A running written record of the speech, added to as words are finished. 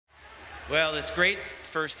Well, it's great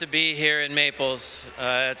first to be here in Maples.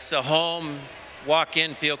 It's a home, walk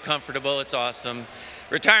in, feel comfortable, it's awesome.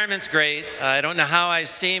 Retirement's great. I don't know how I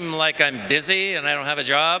seem like I'm busy and I don't have a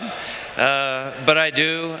job, but I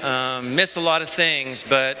do. Miss a lot of things,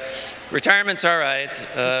 but retirement's all right.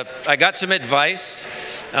 I got some advice.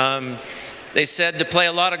 They said to play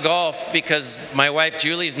a lot of golf because my wife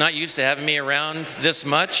Julie's not used to having me around this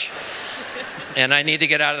much. And I need to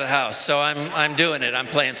get out of the house, so I'm doing it. I'm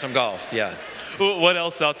playing some golf, yeah. What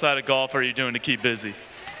else outside of golf are you doing to keep busy?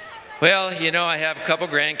 Well, you know, I have a couple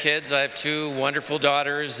grandkids. I have two wonderful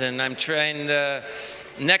daughters, and I'm trying the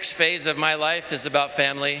next phase of my life is about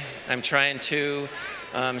family. I'm trying to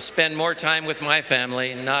spend more time with my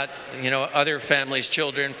family, not, you know, other families'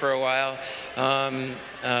 children for a while. And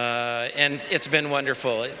it's been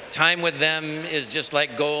wonderful. Time with them is just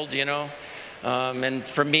like gold, you know. And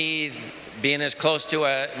for me, being as close to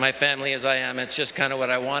my family as I am, it's just kind of what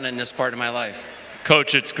I want in this part of my life.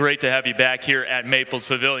 Coach, it's great to have you back here at Maples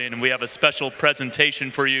Pavilion, and we have a special presentation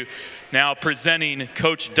for you. Now presenting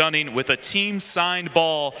Coach Dunning with a team-signed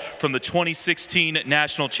ball from the 2016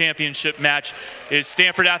 National Championship match is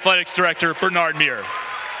Stanford Athletics Director Bernard Muir.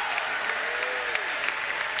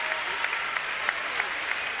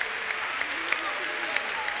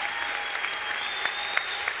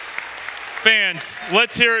 Fans,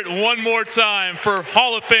 let's hear it one more time for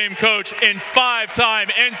Hall of Fame coach and 5-time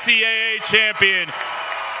NCAA champion,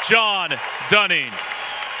 John Dunning.